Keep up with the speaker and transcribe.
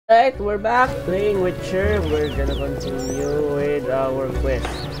Alright, we're back playing Witcher. We're gonna continue with our quest.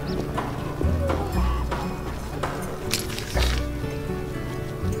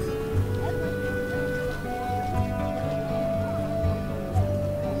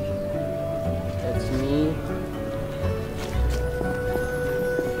 That's me.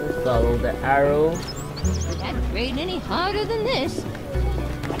 Let's follow the arrow. It hadn't rained any harder than this.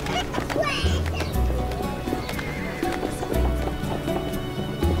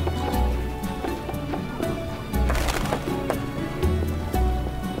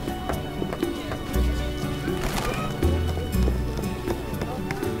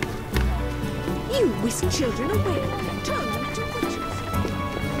 You whisk children away. Turn them into witches.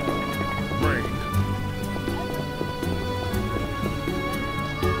 Rain.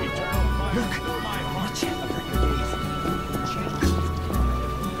 Look, watch out for your days.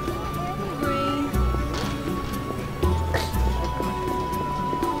 Rain.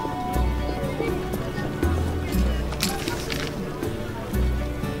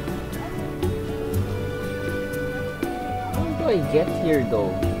 How do I get here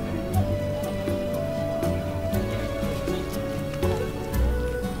though?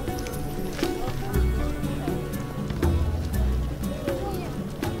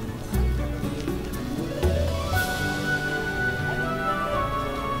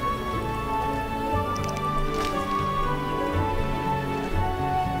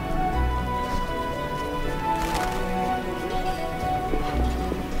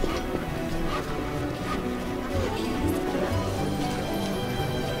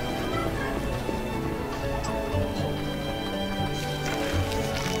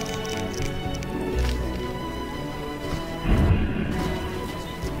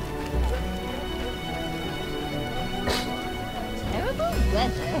 Terrible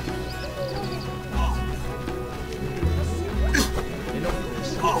weather.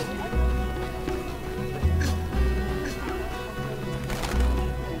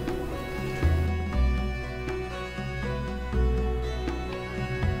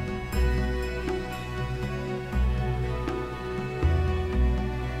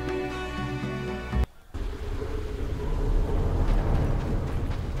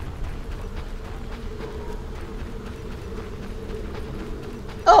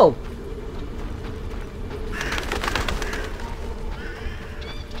 Oh!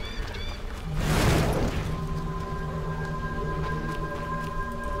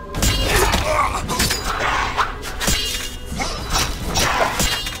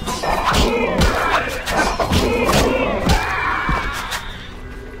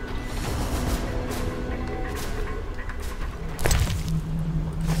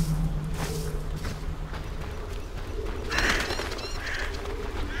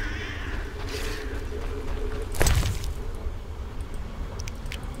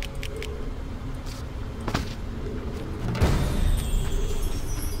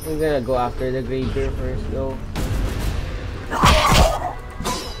 I'm gonna go after the grader first though.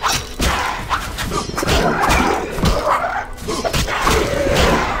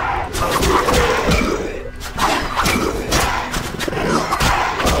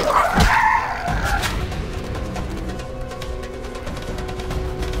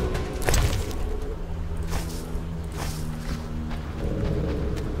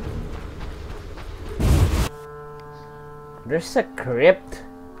 There's a crypt.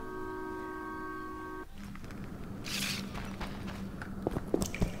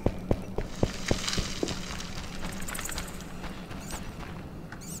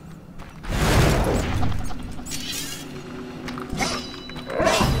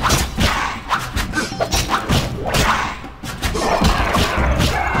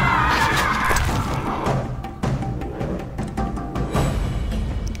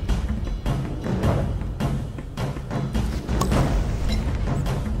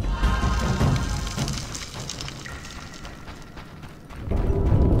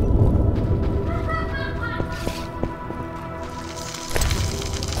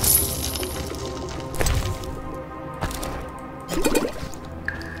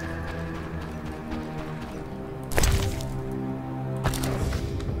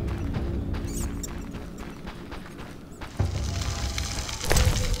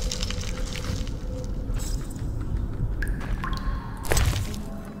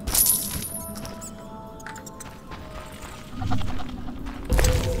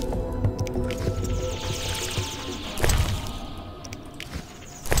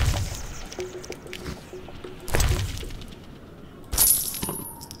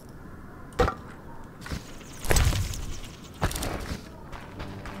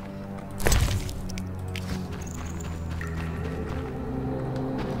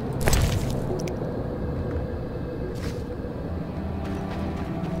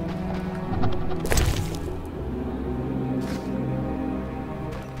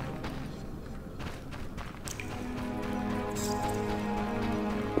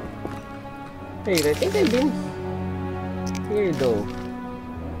 Wait, I think I've been here though.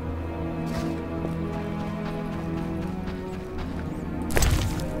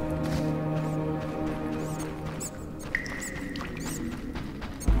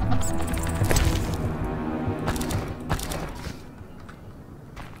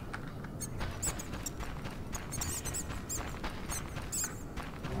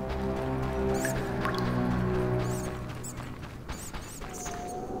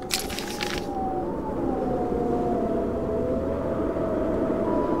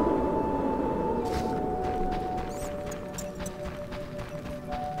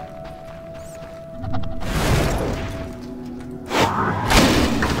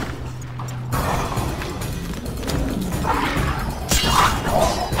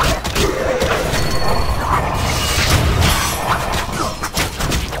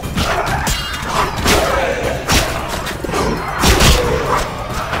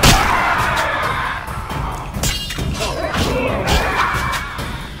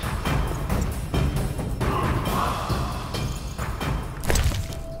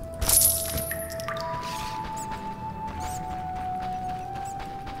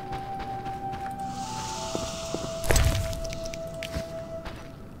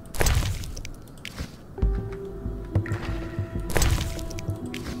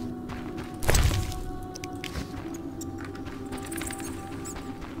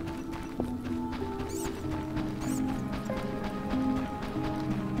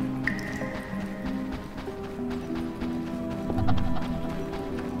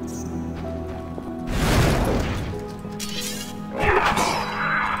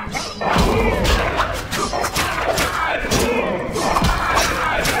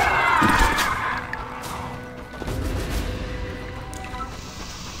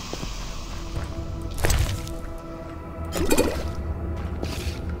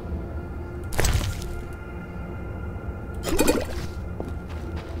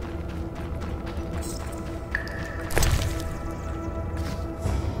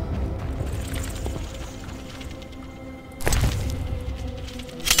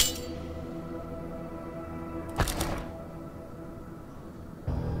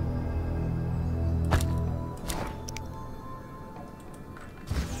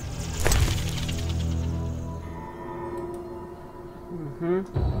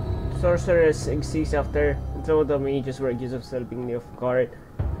 Sorceress exists after though the mages were accused of helping me off guard.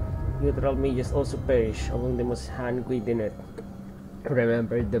 Neutral mages also perish, among the most hand-grid in it.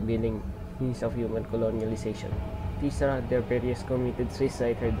 Remember the beginnings of human colonialization. Tisa, their various committed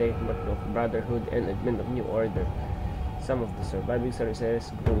suicide, her development of brotherhood and advent of new order. Some of the surviving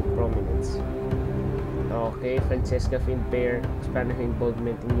sorcerers grew in prominence. Okay, Francesca Finpair expanded her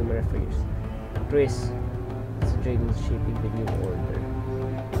involvement in numerous affairs. Tris, it's joined in shaping the new order.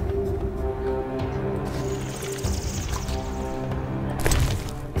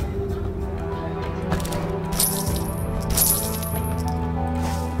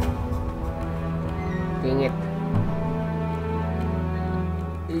 Dang it.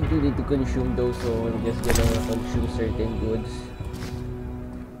 I do need to consume those, so I'm just gonna consume certain goods.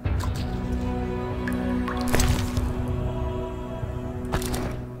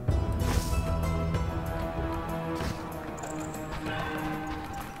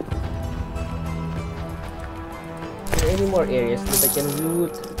 Are there any more areas that I can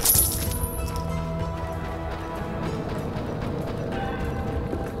loot?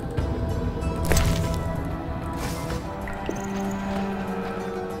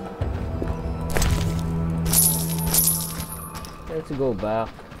 Let's go back.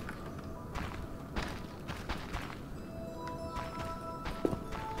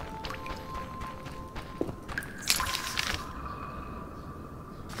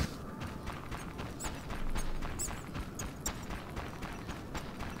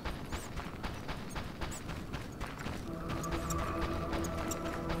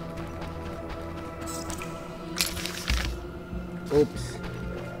 Oops.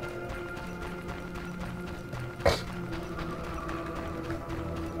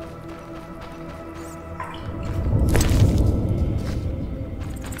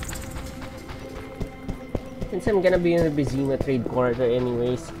 Since I'm gonna be in the Vizima trade quarter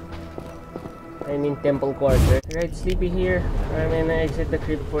anyways. I mean temple quarter. Right, Sleepy here. I'm gonna exit the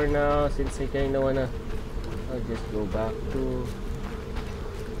crypt for now since I kinda wanna... I'll just go back to...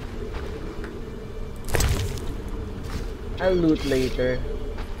 I'll loot later.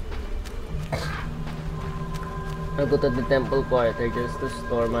 I'll go to the temple quarter just to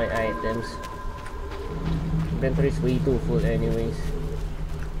store my items. Inventory is way too full anyways.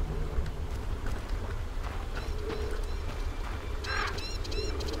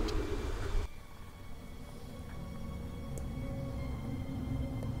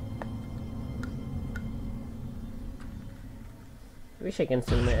 Wish I can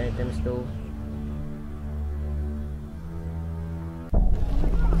sell my items though.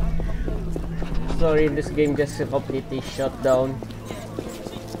 Sorry, this game just completely shut down.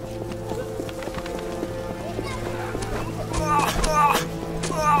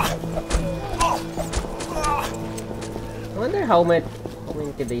 I wonder how many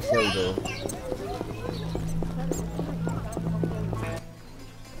can they sell though.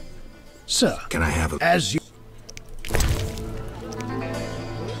 Sir, Can I have a... as you...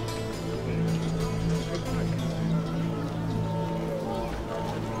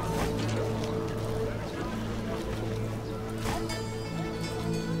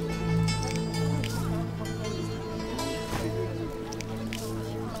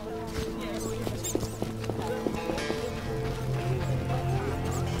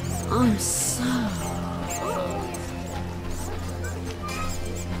 I'm so...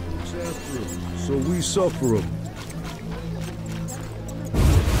 So we suffer 'em.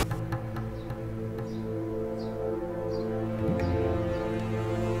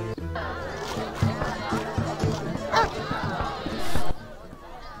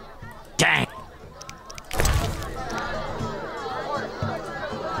 Dang!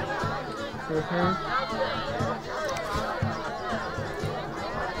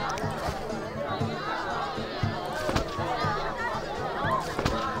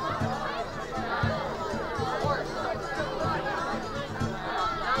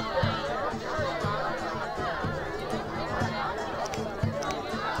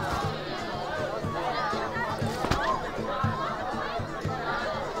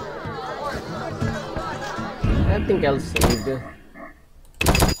 I think I'll save.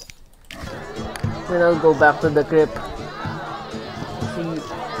 Then I'll go back to the crypt. See.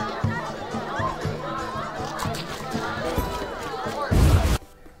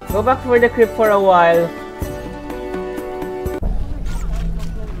 Go back for the crypt for a while.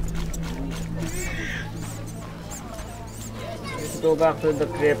 Let's go back to the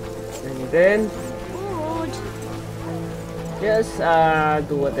crypt and then just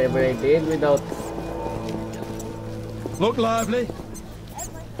do whatever I did without. Look lively.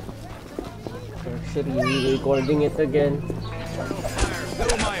 Actually recording it again.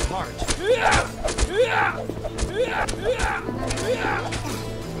 Fill my heart.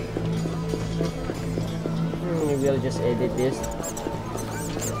 Maybe I'll just edit this.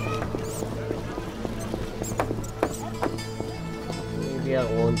 Maybe I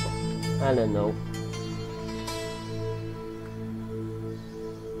won't. I don't know.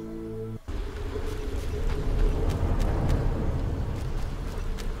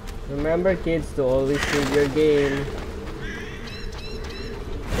 Remember, kids, to always save your game.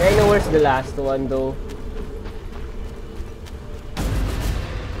 I know where's the last one though.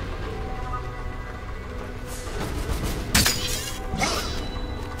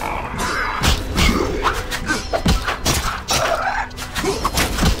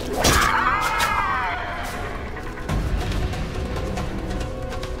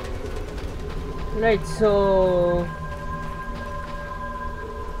 Right, so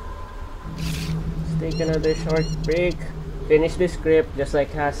take another short break, finish the script just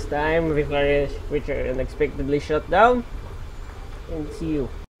like last time, which are unexpectedly shut down, and see you.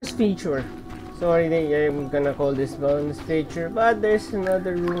 Bonus feature. Sorry, I'm gonna call this bonus feature, but there's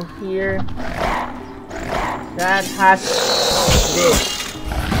another room here that has this.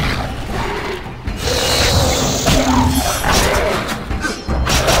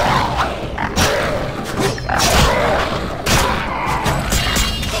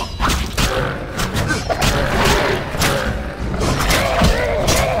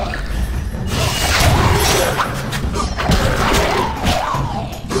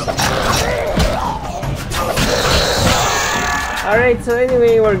 Alright, so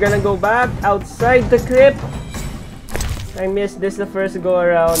anyway, we're gonna go back outside the crypt. I missed this the first go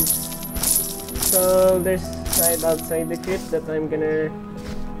around. So there's side outside the crypt that I'm gonna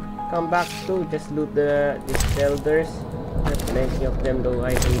come back to. Just loot these elders. There's plenty of them though,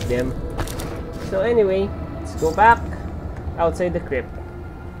 I hate them. So anyway, let's go back outside the crypt.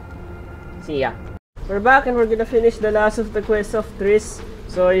 See ya. We're back and we're gonna finish the last of the quest of Tris.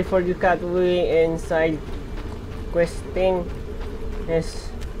 Sorry for the cutaway and side questing. Yes,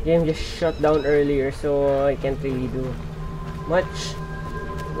 game just shut down earlier, so I can't really do much.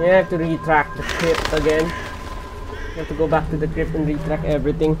 I have to retrack the crypt again. I have to go back to the crypt and retrack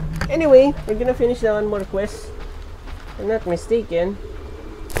everything. Anyway, we're gonna finish that one more quest. If I'm not mistaken,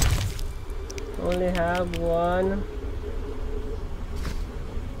 only have one.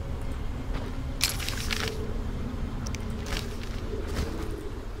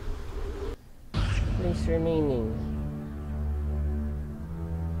 Place remaining.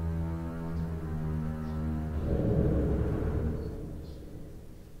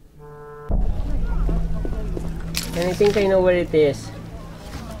 And I think I know where it is.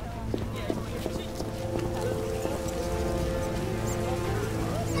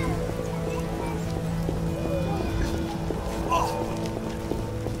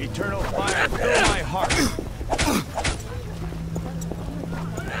 Eternal fire, fill my heart.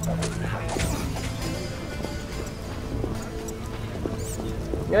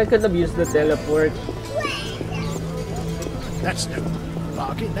 Yeah, I could have used the teleport. That's no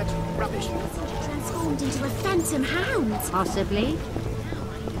bargain, that's rubbish. Transformed into a phantom hound. Possibly.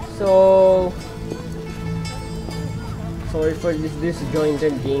 So sorry for this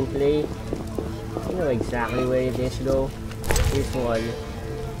disjointed gameplay. I know exactly where it is though. This one.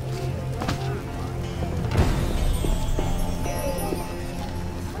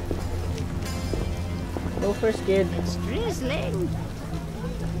 Go first, kid. It's drizzling.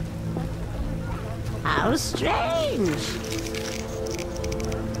 How strange.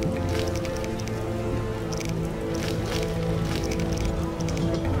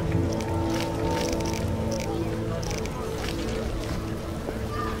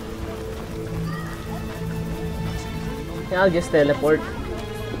 Yeah, I'll just teleport.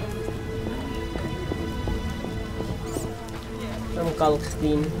 From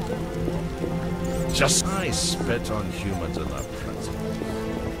Kalkstein. Just I spit on humans enough, Prince.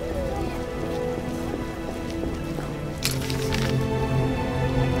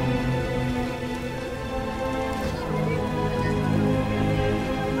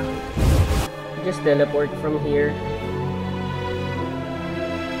 Just teleport from here.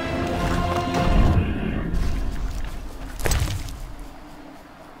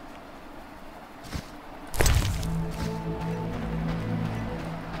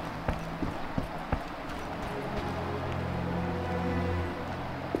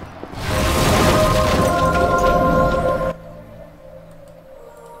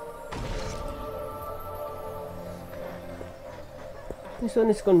 This one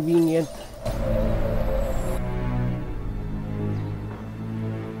is convenient.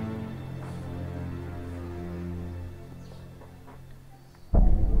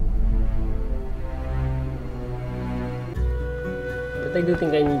 But I do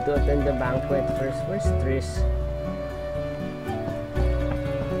think I need to attend the banquet first. Where's Triss?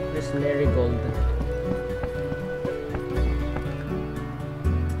 Where's Marigold?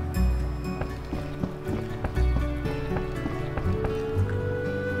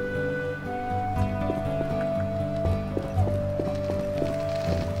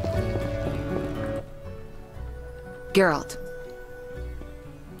 Geralt.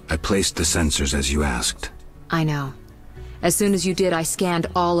 I placed the sensors as you asked. I know. As soon as you did, I scanned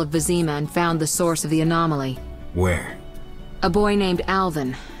all of Vizima and found the source of the anomaly. Where? A boy named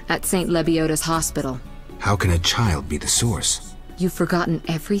Alvin, at St. Lebioda's hospital. How can a child be the source? You've forgotten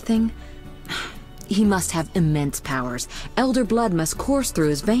everything? He must have immense powers. Elder blood must course through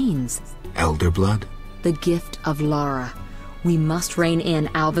his veins. Elder blood? The gift of Lara. We must rein in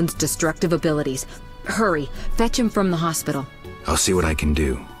Alvin's destructive abilities. Hurry, fetch him from the hospital. I'll see what I can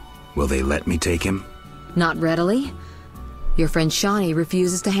do. Will they let me take him? Not readily. Your friend Shani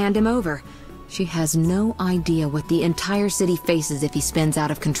refuses to hand him over. She has no idea what the entire city faces if he spins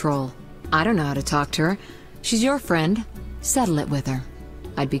out of control. I don't know how to talk to her. She's your friend. Settle it with her.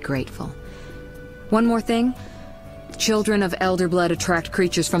 I'd be grateful. One more thing. Children of Elder Blood attract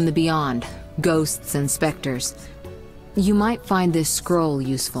creatures from the beyond. Ghosts and specters. You might find this scroll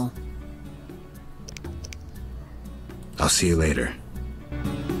useful. I'll see you later.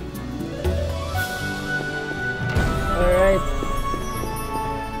 Alright.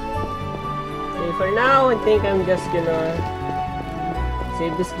 Okay, for now, I think I'm just gonna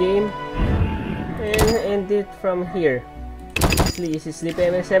save this game and end it from here. This is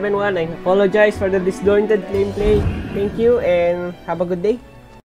SleepyMS71. I apologize for the disjointed gameplay. Thank you and have a good day.